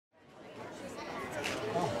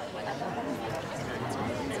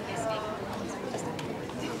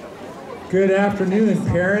Good afternoon,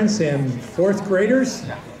 parents and fourth graders.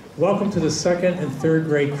 Welcome to the second and third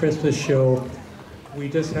grade Christmas show. We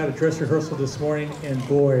just had a dress rehearsal this morning, and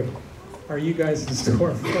boy, are you guys in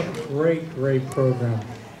store for a great, great program.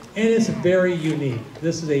 And it's very unique.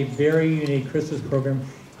 This is a very unique Christmas program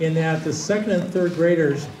in that the second and third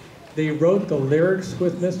graders, they wrote the lyrics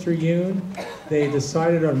with Mr. Yoon. They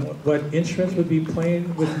decided on what instruments would be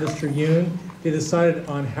playing with Mr. Yoon. They decided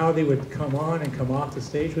on how they would come on and come off the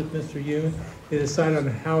stage with Mr. Yoon. They decided on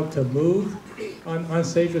how to move on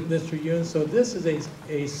stage with Mr. Yoon. So this is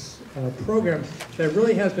a program that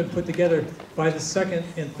really has been put together by the second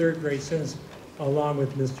and third grade students along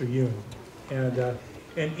with Mr. Yoon.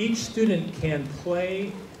 And each student can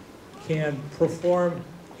play, can perform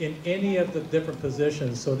in any of the different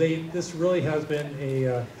positions. So this really has been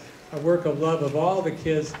a work of love of all the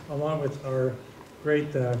kids, along with our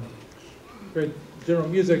great general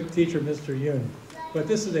music teacher, Mr. Yoon. But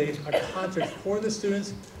this is a concert for the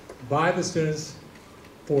students, by the students,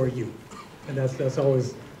 for you. And that's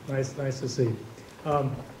always nice to see.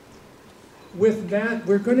 With that,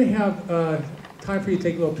 we're going to have time for you to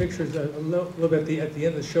take little pictures a little bit at the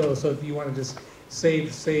end of the show. So if you want to just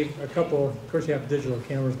save a couple, of course you have digital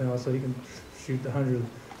cameras now, so you can shoot 100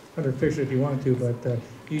 pictures if you want to, but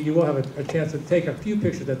you will have a chance to take a few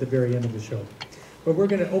pictures at the very end of the show. But we're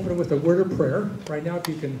going to open it with a word of prayer. Right now, if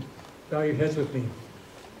you can bow your heads with me.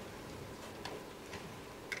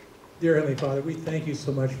 Dear Heavenly Father, we thank you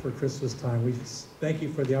so much for Christmas time. We thank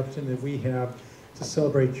you for the opportunity that we have to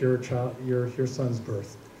celebrate your son's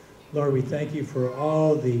birth. Lord, we thank you for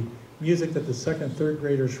all the music that the second and third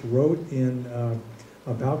graders wrote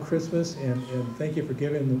about Christmas, and thank you for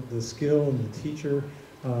giving the skill and the teacher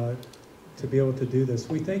to be able to do this.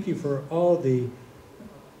 We thank you for all the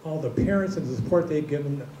parents and the support they've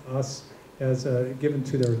given us, as given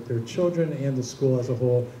to their children and the school as a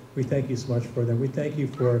whole. We thank you so much for them. We thank you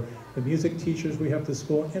for the music teachers we have at the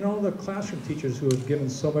school, and all the classroom teachers who have given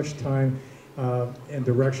so much time and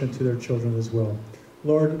direction to their children as well.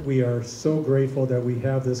 Lord, we are so grateful that we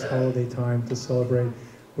have this holiday time to celebrate.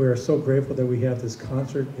 We are so grateful that we have this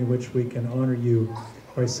concert in which we can honor you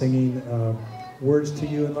by singing words to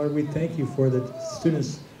you. And Lord, we thank you for the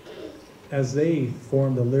students as they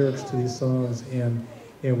form the lyrics to these songs, and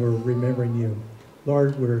we're remembering you.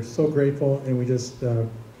 Lord, we're so grateful, and we just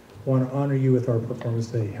want to honor you with our performance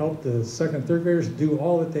today. Help the second and third graders do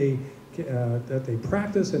all that they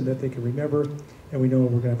practice and that they can remember, and we know we're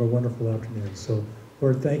going to have a wonderful afternoon. So,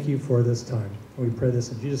 Lord, thank you for this time. And we pray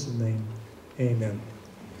this in Jesus' name. Amen.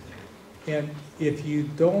 And if you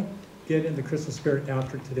don't get in the Christmas spirit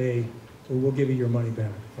after today, we'll give you your money back.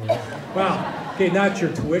 All right? Wow. Okay, not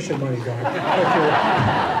your tuition money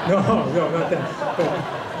back. No, not that.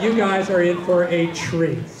 But you guys are in for a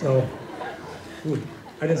treat. So,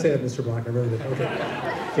 I didn't say that, Mr. Block. I really didn't.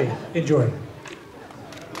 Okay, enjoy.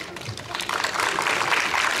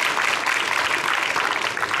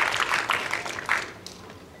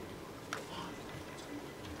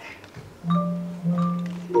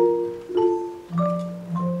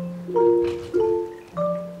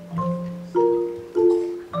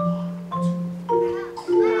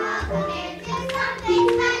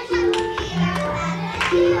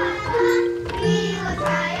 We will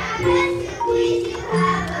try our best to wish you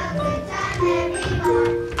have a good time,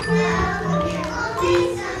 everyone. Welcome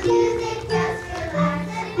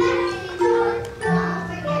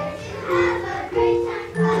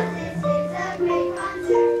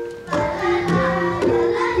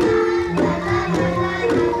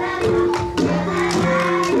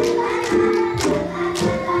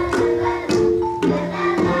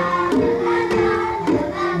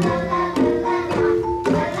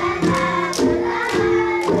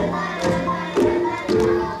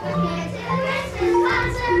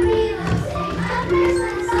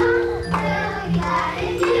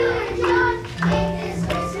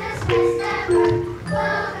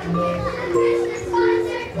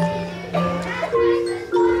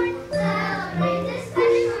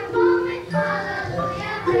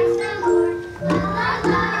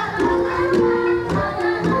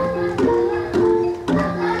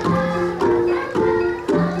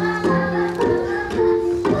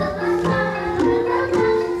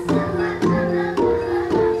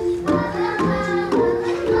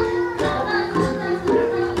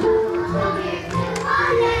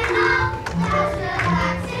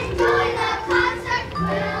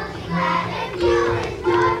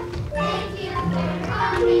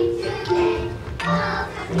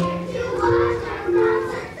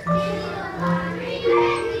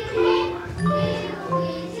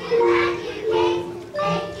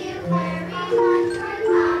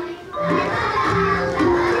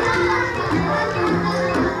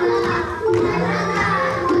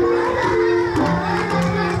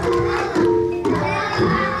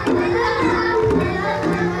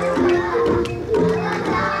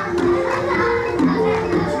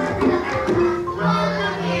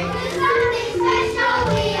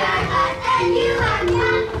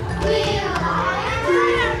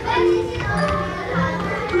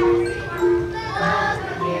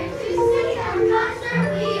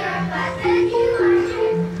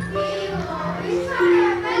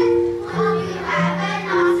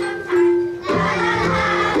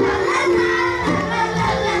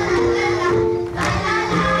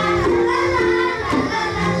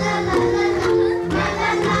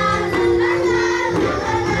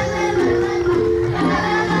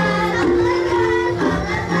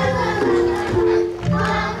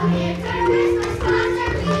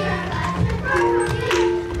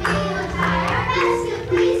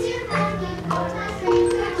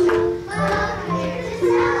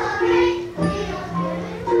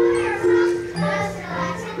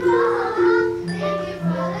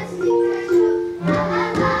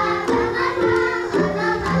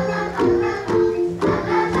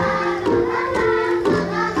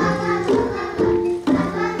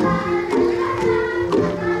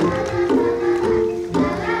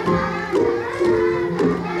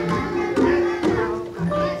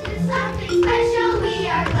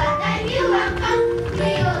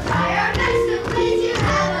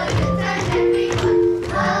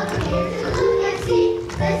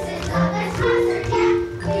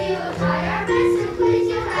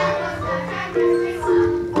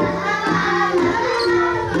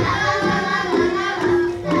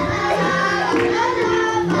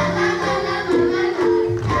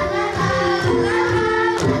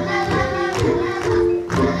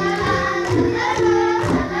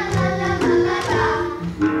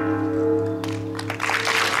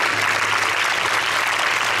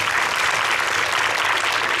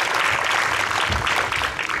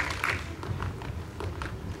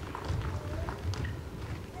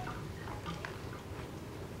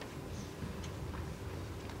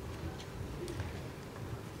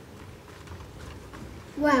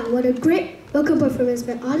Wow, what a great welcome performance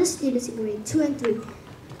by all the students in grade 2 and 3.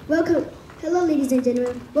 Welcome. Hello ladies and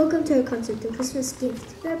gentlemen, welcome to our concert, The Christmas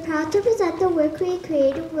Gift. We're proud to present the work we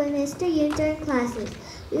created with Mr. Yoon during classes.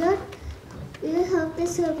 We hope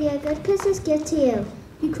this will be a good Christmas gift to you.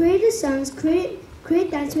 We created songs,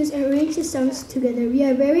 create dancers, and arranged the songs together. We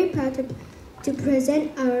are very proud to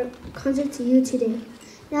present our concert to you today.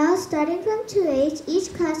 Now, starting from 2H,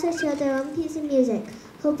 each class will show their own piece of music.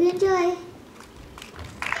 Hope you enjoy.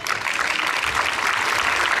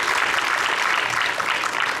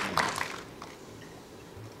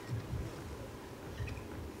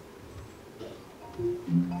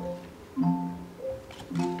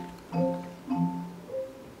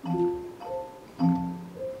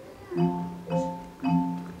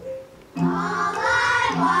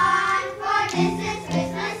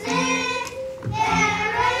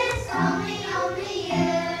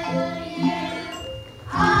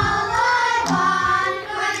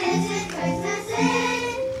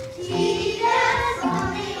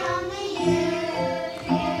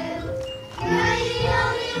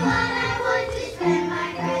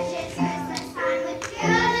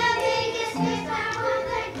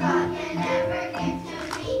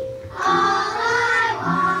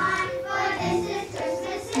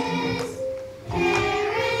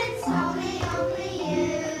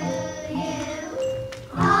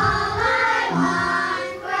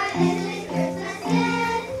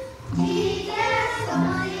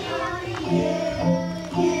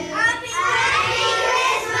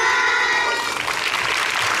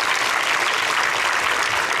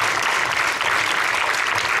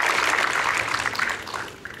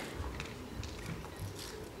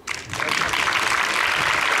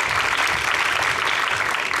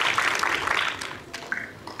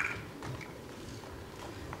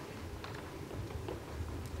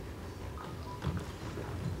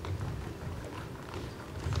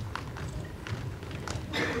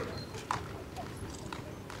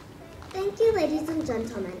 Thank you, ladies and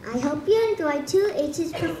gentlemen. I hope you enjoyed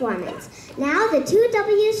 2H's performance. Now, the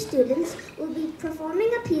 2W students will be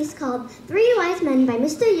performing a piece called Three Wise Men by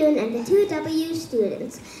Mr. Yoon and the 2W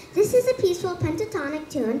students. This is a peaceful pentatonic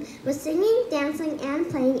tune with singing, dancing, and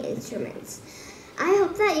playing instruments. I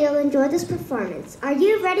hope that you'll enjoy this performance. Are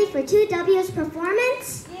you ready for 2W's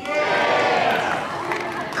performance? Yeah!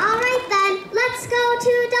 All right then, let's go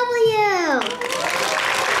 2W!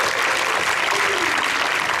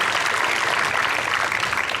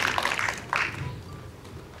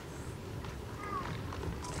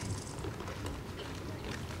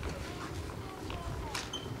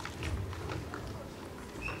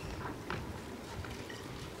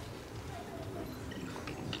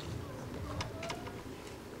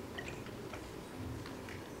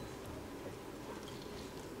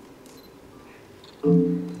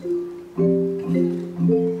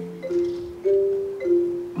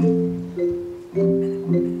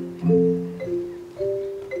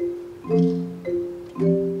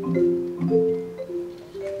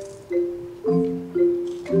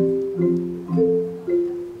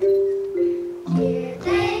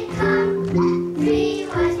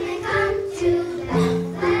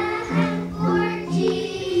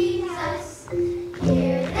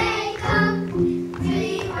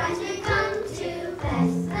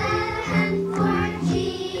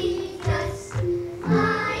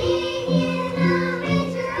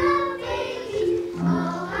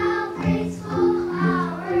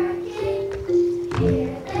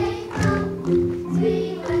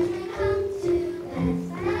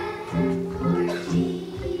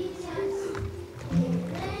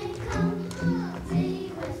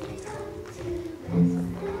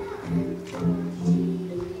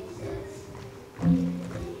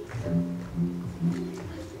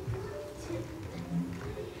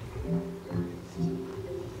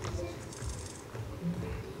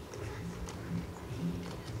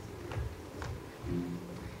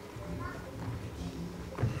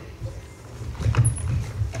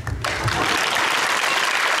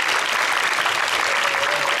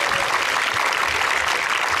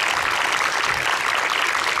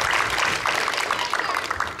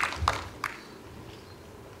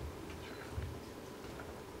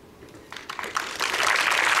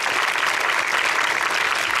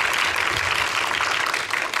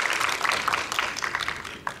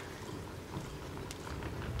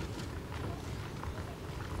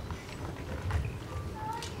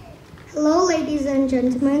 Hello ladies and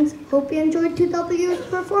gentlemen, hope you enjoyed 2W's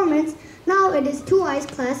performance. Now it is 2I's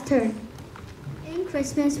class turn. In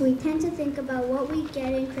Christmas, we tend to think about what we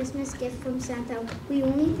get in Christmas gift from Santa. We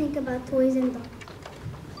only think about toys and dolls.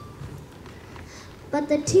 But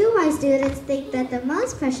the 2Y students think that the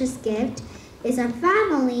most precious gift is our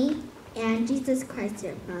family and Jesus Christ,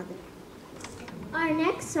 our Father. Our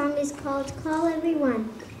next song is called Call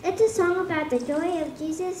Everyone. It's a song about the joy of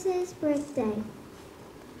Jesus' birthday.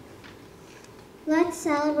 Let's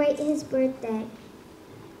celebrate his birthday.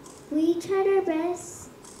 We tried our best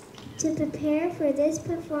to prepare for this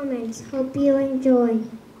performance. Hope you enjoy.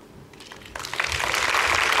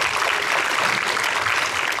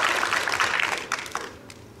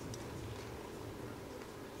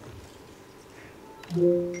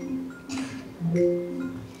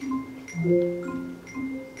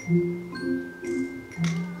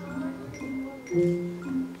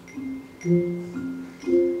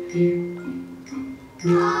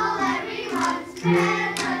 Call everyone,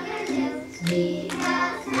 spread the good news. Jesus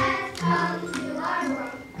has come to our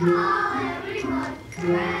world. Call everyone,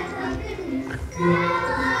 spread the good news.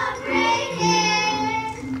 Celebrate Him.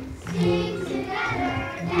 Sing together,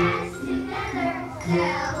 dance together.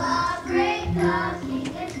 Celebrate the King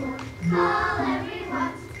is born. Call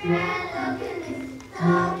everyone, spread the good news.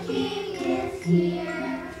 The King is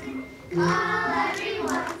here. Call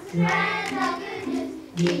everyone, spread the good news.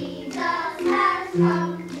 Jesus has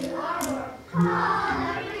come to our world. Call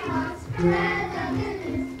everyone, spread the good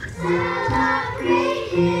news. Celebrate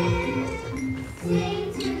Him. Sing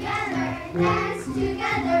together, dance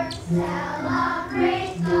together.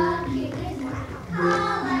 Celebrate the King is born.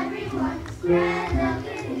 Call everyone, spread the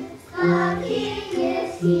good news. The King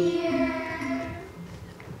is here.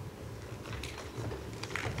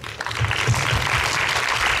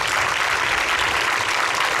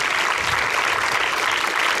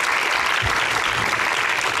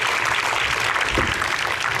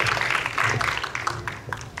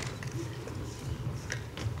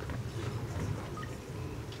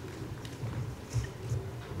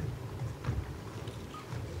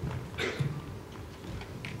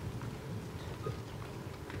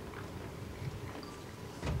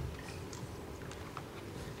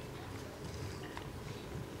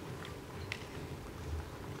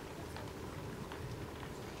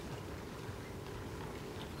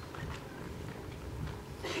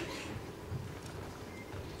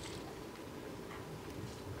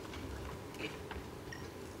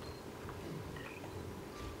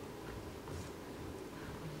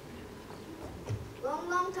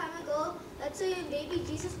 Long time ago, let's say when baby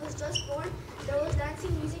Jesus was just born, there was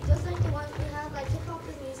dancing music just like the ones we have, like hip-hop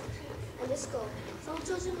music and disco. Some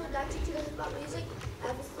children were dancing to the hip-hop music,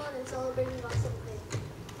 having fun and celebrating about something.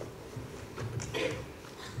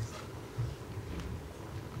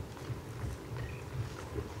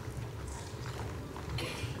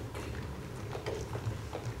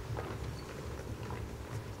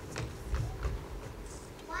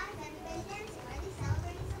 Why is everybody dancing? Are they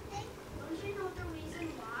celebrating something? Don't you know the reason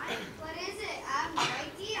why? What is it? I have no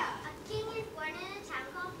idea. A king is born in a town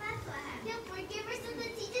called Bethlehem. The forgivers and the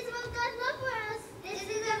teachers about God's love for us. This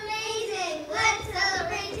is amazing. Let's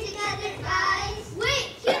celebrate together, guys.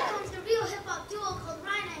 Wait, here comes the real hip-hop duo called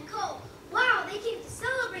Ryan and Cole. Wow, they came to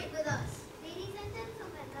celebrate with us. Ladies and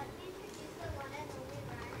gentlemen, let me introduce the one and only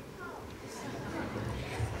Ryan and Cole.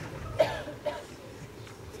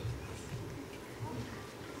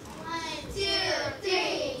 1, 2,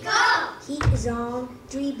 3, go! Heat is on,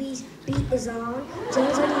 3B's beat is on.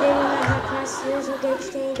 정선이 되면 핫클래스 속에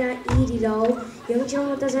exchange.e로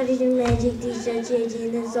영처부터 사라진 매직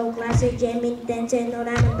티셔츠해지는 so classic 재밌는 댄스에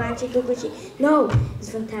노라는 반치 그것이 No, it's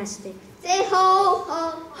fantastic. Say ho,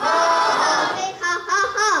 ho, ho. Say ha, ha,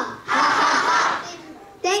 ha. Ha, ha, ha.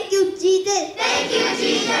 Thank you, Jesus. Thank you,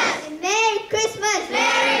 Jesus! And Merry Christmas.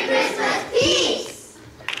 Merry Christmas! Peace!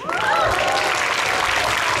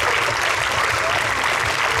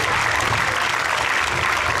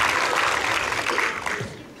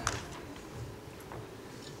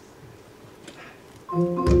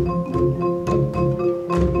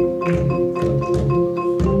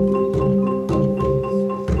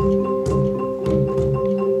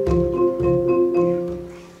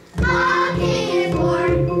 The King is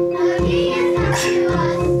born, the King has come to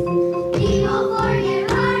us. He will forgive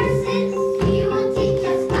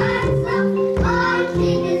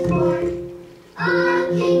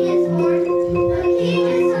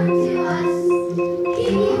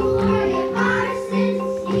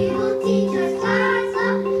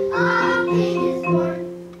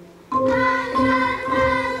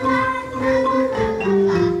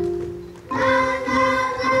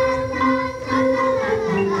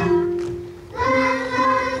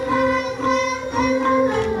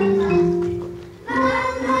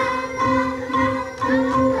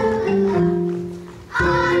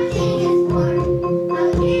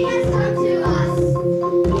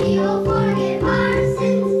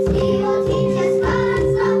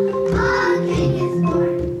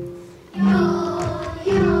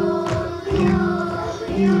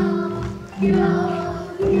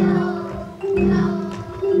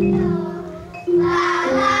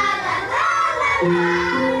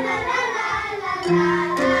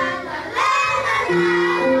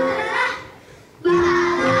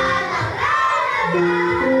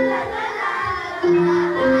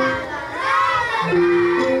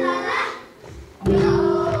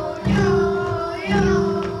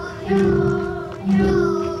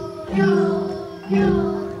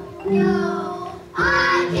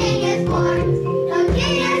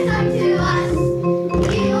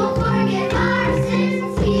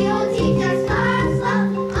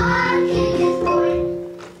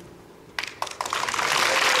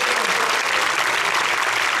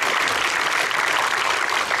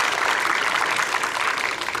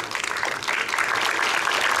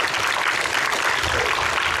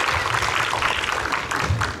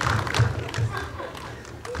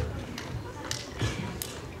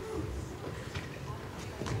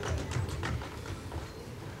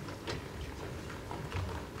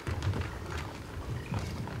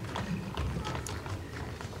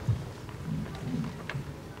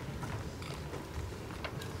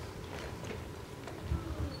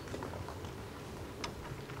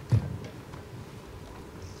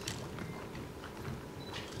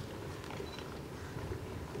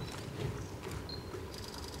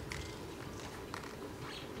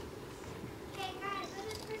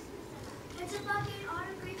It's a bucket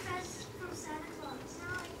autograph vest from Santa Claus. No,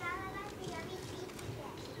 it sounded like the yummy treat you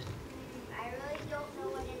get. I really don't know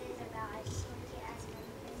what it is about. I just want to get as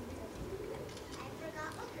many things as I can. I forgot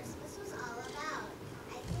what Christmas was all about.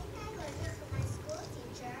 I think I learned it from my school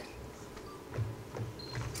teacher.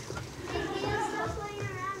 Hey, kids, stop playing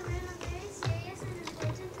around. We're in a very serious and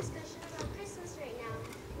important discussion about Christmas right now.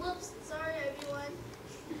 Whoops, sorry everyone.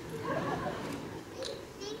 I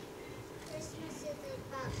think Christmas is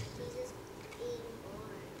about Jesus being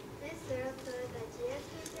born. This girl said that Jesus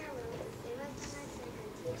came to our world to save us from our sin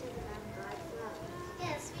and teach us about God's love.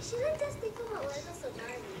 Yes, we shouldn't just think about what the star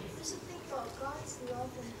means. We should think about God's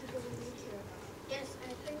love and people we care about. Yes,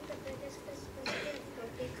 I think the biggest Christmas gift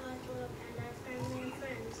would be God's love and our family and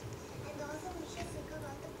friends. And also we should think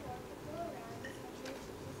about the poor people around us,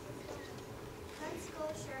 especially Jesus' family. Let's go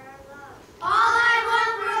share our love. All I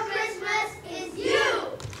want for Christmas is you.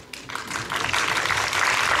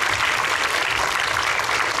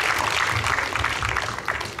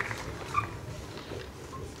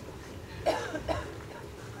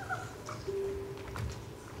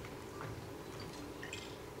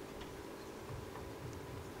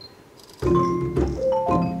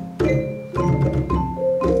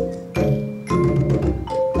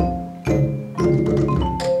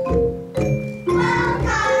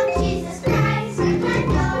 Welcome, Jesus Christ, we're glad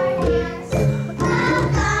you're here.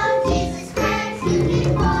 Welcome, Jesus Christ, you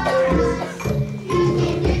came for us. You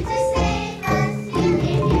came here to save us. You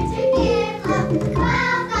came here to give love.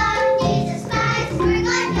 Welcome, Jesus Christ, we're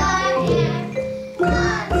glad you're here. 1,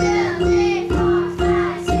 2, 3, 4,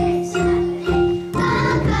 5, 6, 7, 8.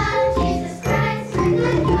 Welcome, Jesus Christ, we're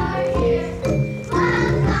glad you're here.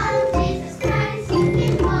 Welcome, Jesus Christ, you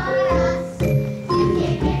came for us. You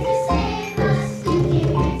came here to save us. You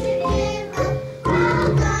came here to give love.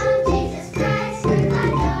 Welcome, Jesus Christ, we're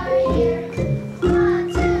glad you're here.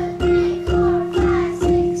 1, 2, 3, 4, 5,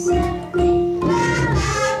 6, 7, 8. La la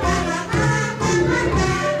la la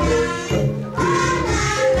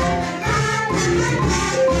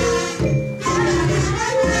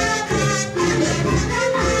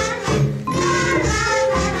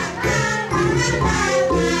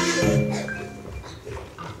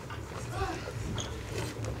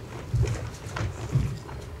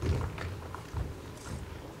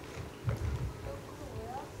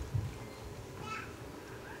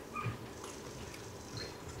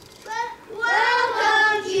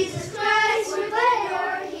Welcome, Jesus Christ, we're glad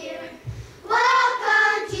you're here.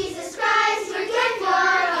 Welcome, Jesus Christ, you came for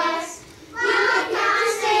us. You came to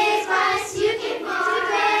save us. You came here to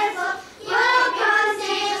give love. Welcome,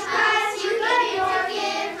 Jesus Christ, you came here to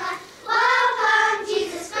give love. Welcome,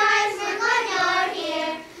 Jesus Christ, we're glad you're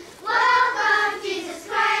here. Welcome, Jesus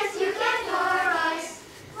Christ, you came for us.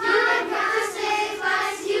 You came here to save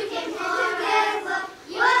us. You came here to give love.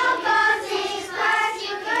 Welcome, Jesus Christ,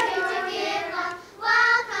 you came here to give love.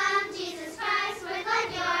 Welcome, Jesus Christ, we're glad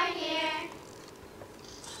you're here.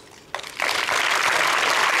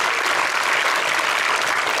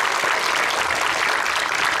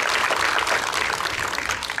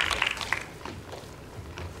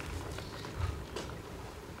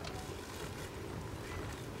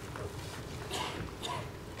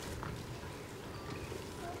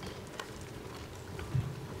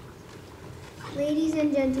 Ladies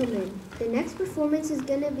and gentlemen, The next performance is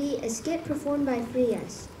going to be a skit performed by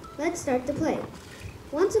 3S. Let's start the play.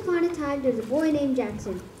 Once upon a time, there was a boy named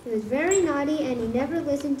Jackson. He was very naughty and he never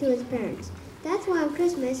listened to his parents. That's why on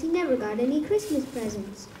Christmas he never got any Christmas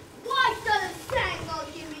presents. Why doesn't Santa Claus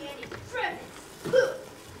give me any presents?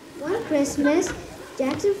 One Christmas,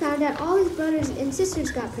 Jackson found out all his brothers and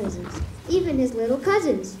sisters got presents, even his little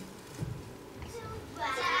cousins.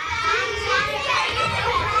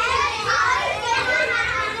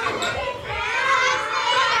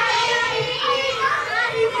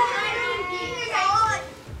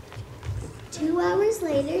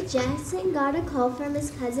 Later, Jackson got a call from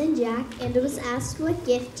his cousin Jack and was asked what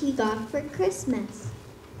gift he got for Christmas.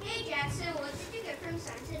 Hey Jackson, what did you get from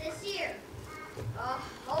Santa this year? Oh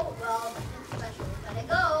well, nothing special. Gotta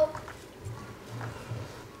go.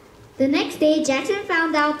 The next day, Jackson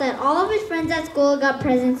found out that all of his friends at school got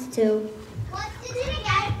presents too. What did you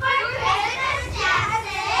get for Christmas,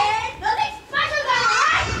 Jackson? Nothing special,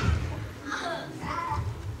 guys!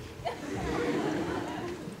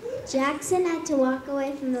 Jackson had to walk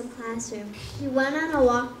away from the classroom. He went on a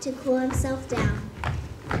walk to cool himself down.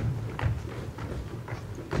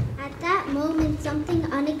 At that moment, something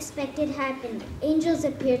unexpected happened. Angels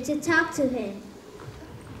appeared to talk to him.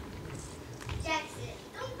 Jackson,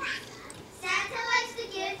 Santa likes to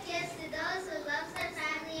give gifts to those who love their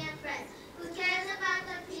family and friends, who cares about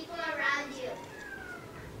the people around you.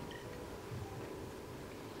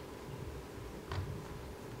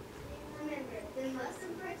 Remember, the most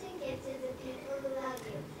important gift is the people who love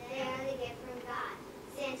you. They are the gift from God.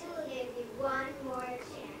 Santa will give you one more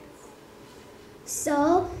chance.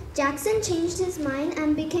 So, Jackson changed his mind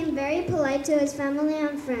and became very polite to his family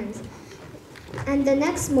and friends. And the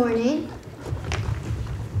next morning,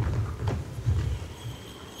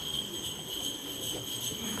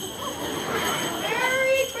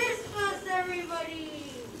 Merry Christmas, everybody!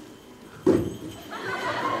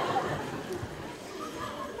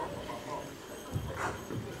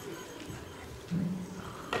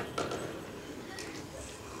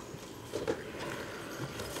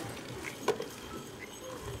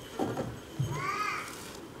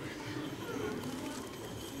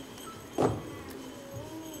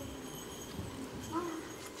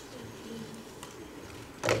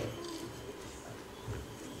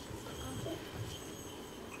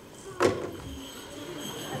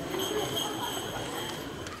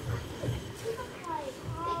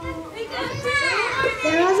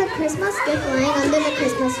 there was a Christmas gift lying under the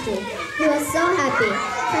Christmas tree. He was so happy.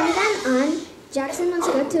 From then on, Jackson was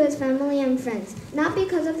good to his family and friends, not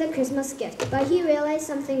because of the Christmas gift, but he realized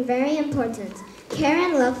something very important: care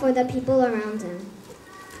and love for the people around him.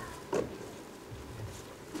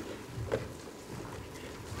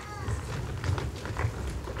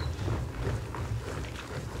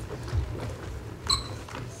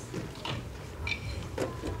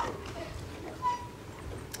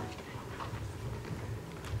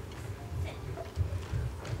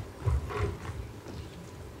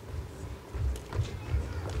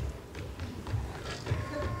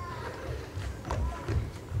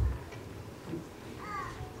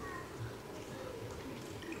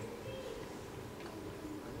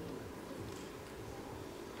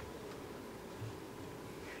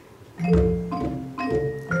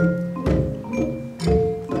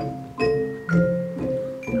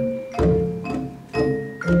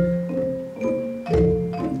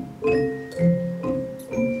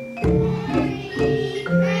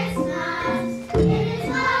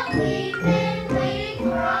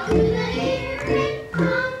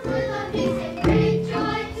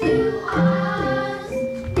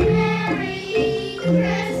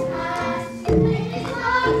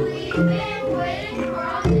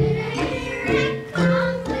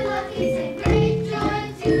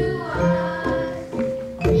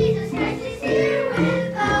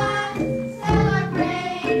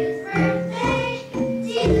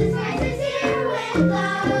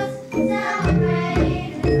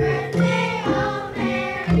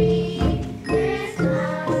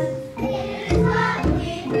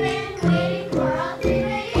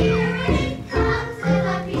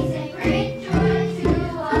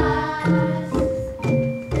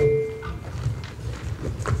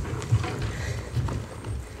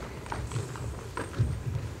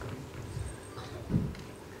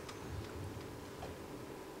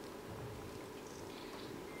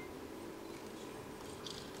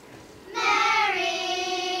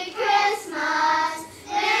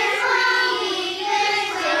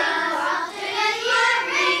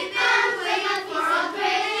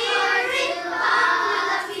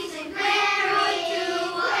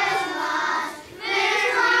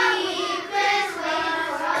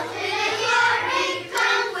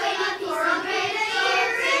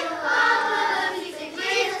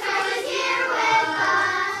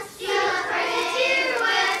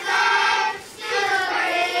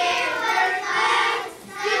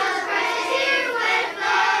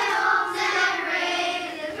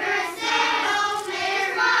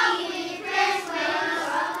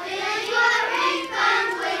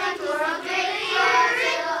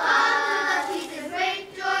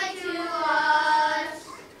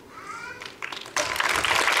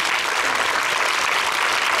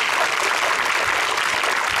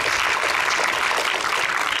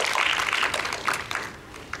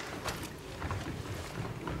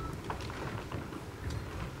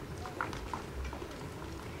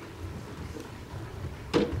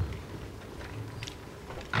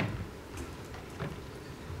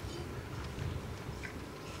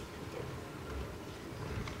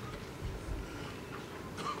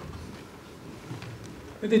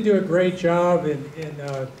 They do a great job in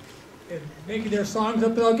making their songs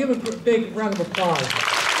up, and I'll give a big round of applause.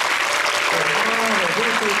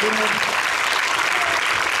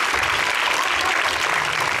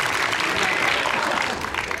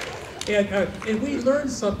 And we learned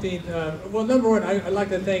something. Well, number one, I'd like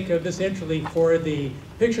to thank Ms. Entry for the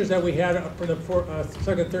pictures that we had from the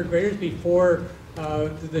second and third graders before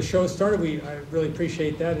the show started. I really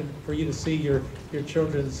appreciate that, and for you to see your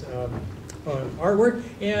children's artwork.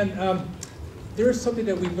 And there's something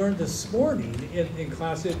that we learned this morning in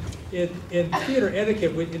class. In theater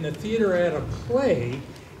etiquette, in the theater at a play,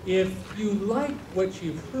 if you like what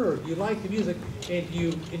you've heard, you like the music, and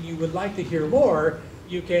you would like to hear more,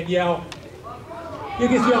 you can yell. You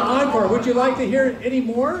can yell encore. Would you like to hear any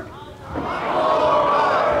more?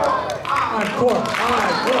 Encore.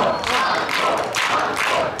 Encore.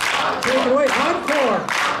 Take it away. Encore.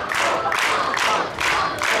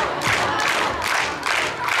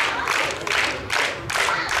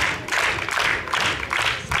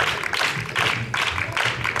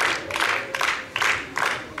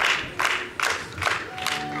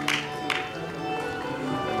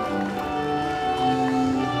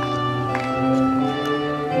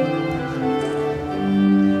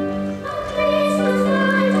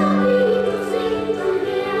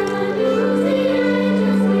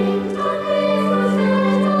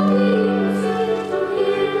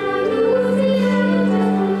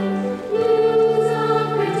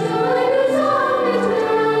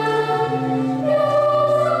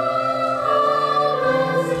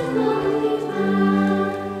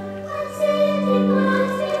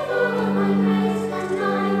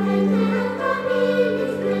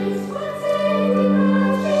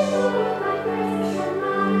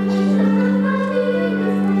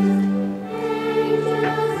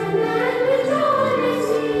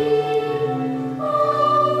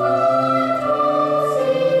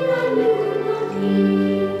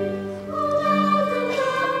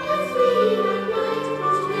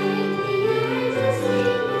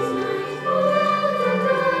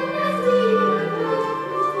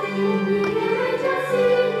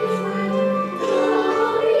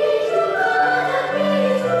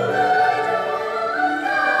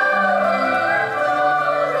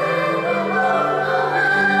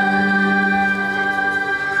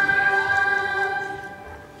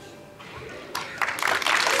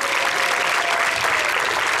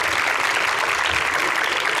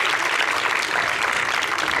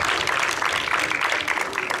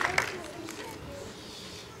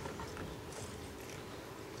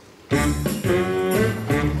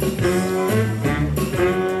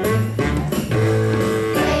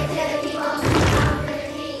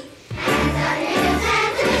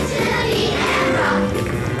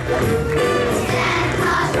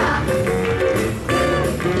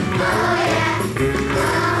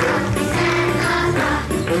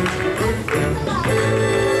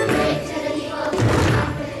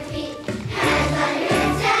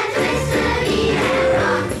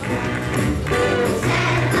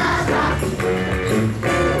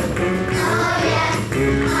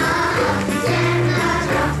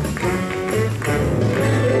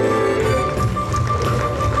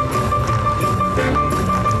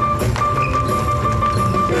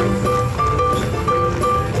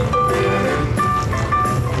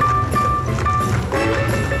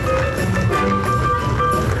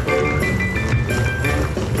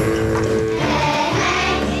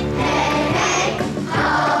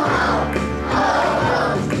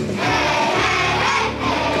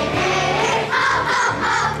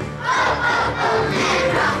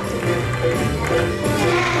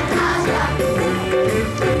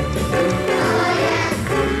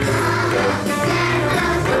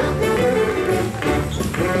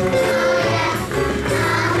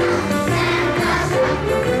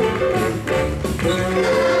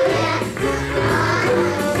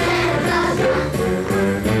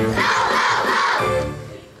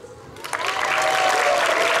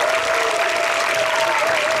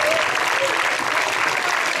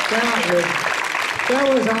 That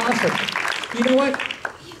was awesome. You know what?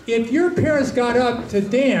 If your parents got up to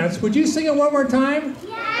dance, would you sing it one more time?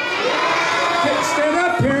 Yeah. Stand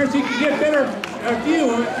up, parents. You can get better view.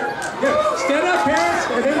 Yeah. Stand up, parents,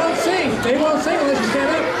 or they won't sing. They won't sing unless you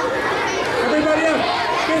stand up. Everybody up.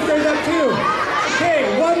 Get theirs up too.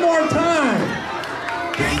 Okay, one